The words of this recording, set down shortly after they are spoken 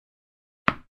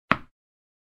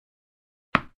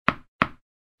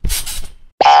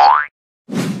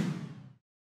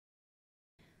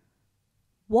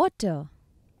Water.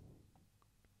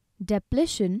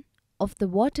 Depletion of the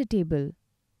water table.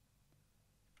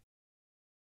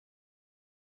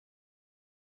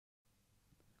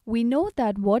 We know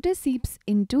that water seeps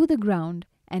into the ground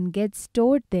and gets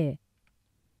stored there.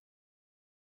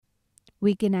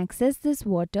 We can access this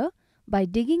water by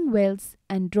digging wells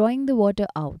and drawing the water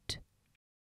out.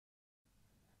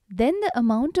 Then the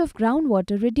amount of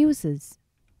groundwater reduces.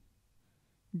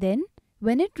 Then,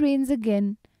 when it rains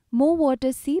again, more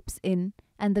water seeps in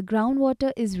and the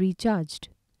groundwater is recharged.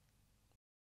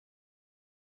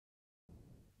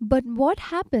 But what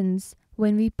happens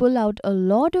when we pull out a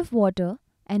lot of water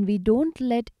and we don't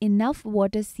let enough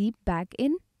water seep back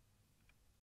in?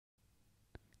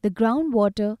 The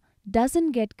groundwater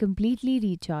doesn't get completely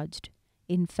recharged.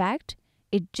 In fact,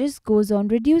 it just goes on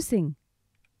reducing.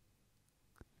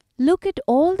 Look at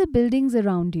all the buildings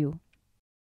around you.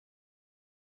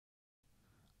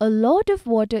 A lot of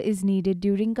water is needed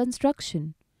during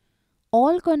construction.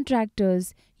 All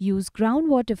contractors use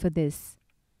groundwater for this.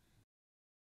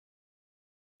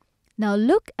 Now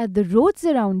look at the roads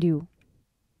around you.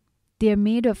 They are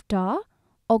made of tar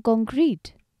or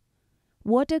concrete.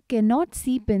 Water cannot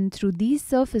seep in through these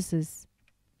surfaces.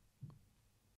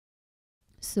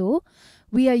 So,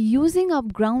 we are using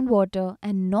up groundwater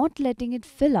and not letting it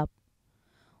fill up.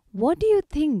 What do you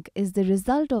think is the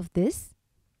result of this?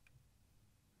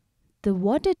 The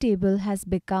water table has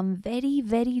become very,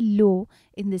 very low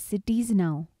in the cities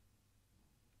now.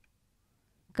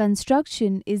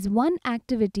 Construction is one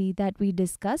activity that we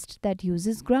discussed that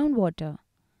uses groundwater.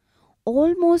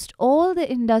 Almost all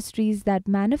the industries that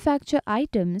manufacture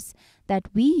items that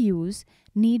we use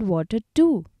need water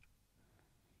too.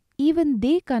 Even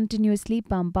they continuously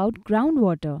pump out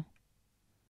groundwater.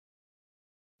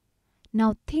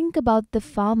 Now think about the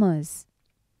farmers.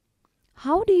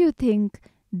 How do you think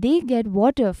they get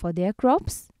water for their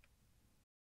crops?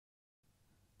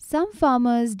 Some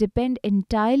farmers depend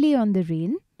entirely on the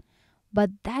rain,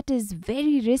 but that is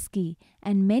very risky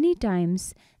and many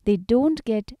times they don't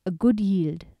get a good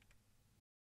yield.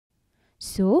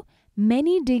 So,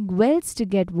 many dig wells to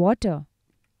get water.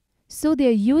 So they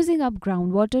are using up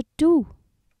groundwater too.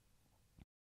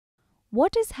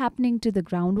 What is happening to the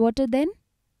groundwater then?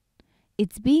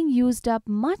 It's being used up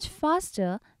much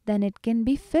faster than it can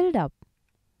be filled up.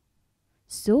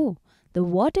 So, the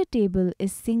water table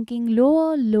is sinking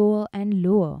lower, lower and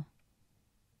lower.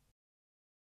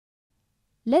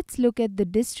 Let's look at the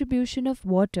distribution of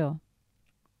water.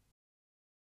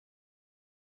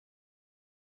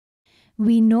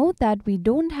 We know that we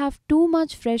don't have too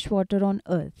much fresh water on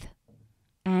earth.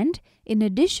 And in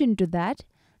addition to that,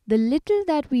 the little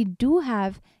that we do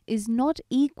have is not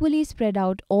equally spread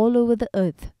out all over the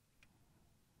earth.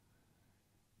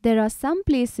 There are some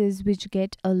places which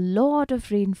get a lot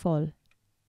of rainfall.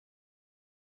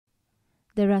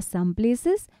 There are some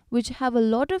places which have a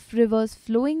lot of rivers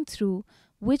flowing through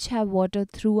which have water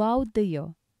throughout the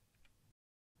year.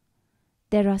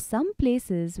 There are some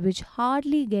places which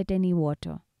hardly get any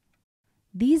water.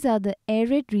 These are the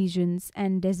arid regions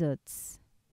and deserts.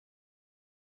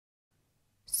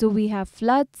 So we have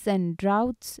floods and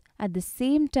droughts at the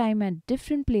same time at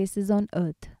different places on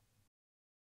earth.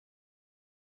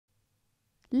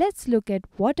 Let's look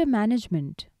at water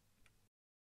management.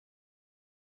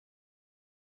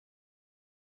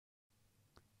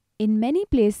 In many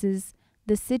places,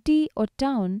 the city or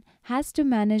town has to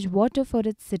manage water for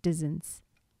its citizens.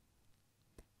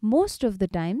 Most of the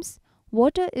times,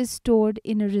 water is stored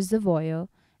in a reservoir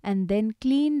and then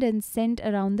cleaned and sent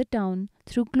around the town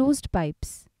through closed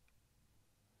pipes.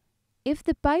 If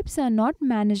the pipes are not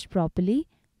managed properly,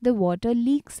 the water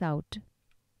leaks out.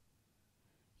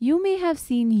 You may have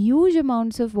seen huge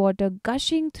amounts of water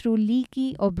gushing through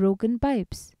leaky or broken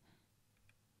pipes.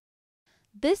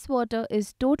 This water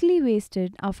is totally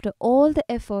wasted after all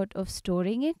the effort of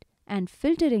storing it and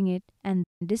filtering it and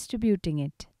distributing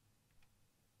it.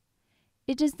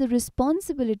 It is the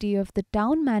responsibility of the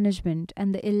town management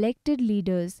and the elected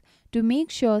leaders to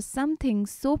make sure something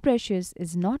so precious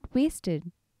is not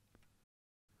wasted.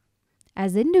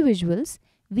 As individuals,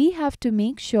 we have to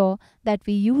make sure that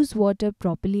we use water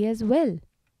properly as well.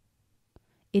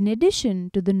 In addition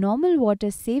to the normal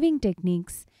water saving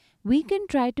techniques, we can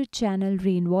try to channel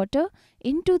rainwater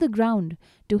into the ground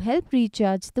to help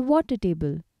recharge the water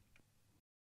table.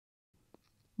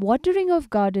 Watering of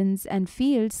gardens and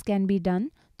fields can be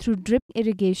done through drip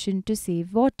irrigation to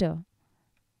save water.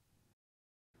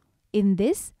 In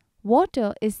this,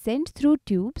 water is sent through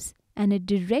tubes and it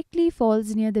directly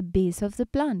falls near the base of the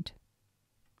plant.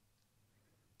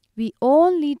 We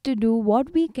all need to do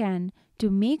what we can to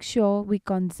make sure we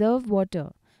conserve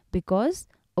water because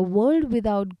A world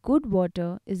without good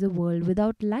water is a world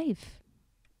without life.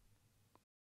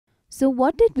 So,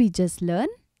 what did we just learn?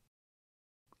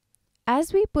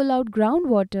 As we pull out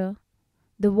groundwater,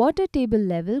 the water table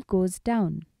level goes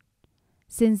down.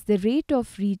 Since the rate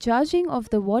of recharging of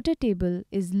the water table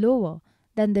is lower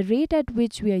than the rate at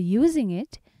which we are using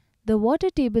it, the water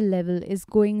table level is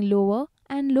going lower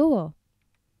and lower.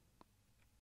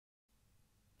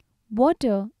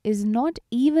 Water is not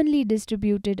evenly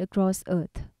distributed across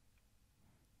Earth.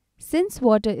 Since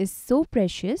water is so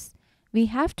precious, we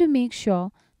have to make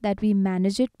sure that we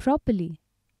manage it properly.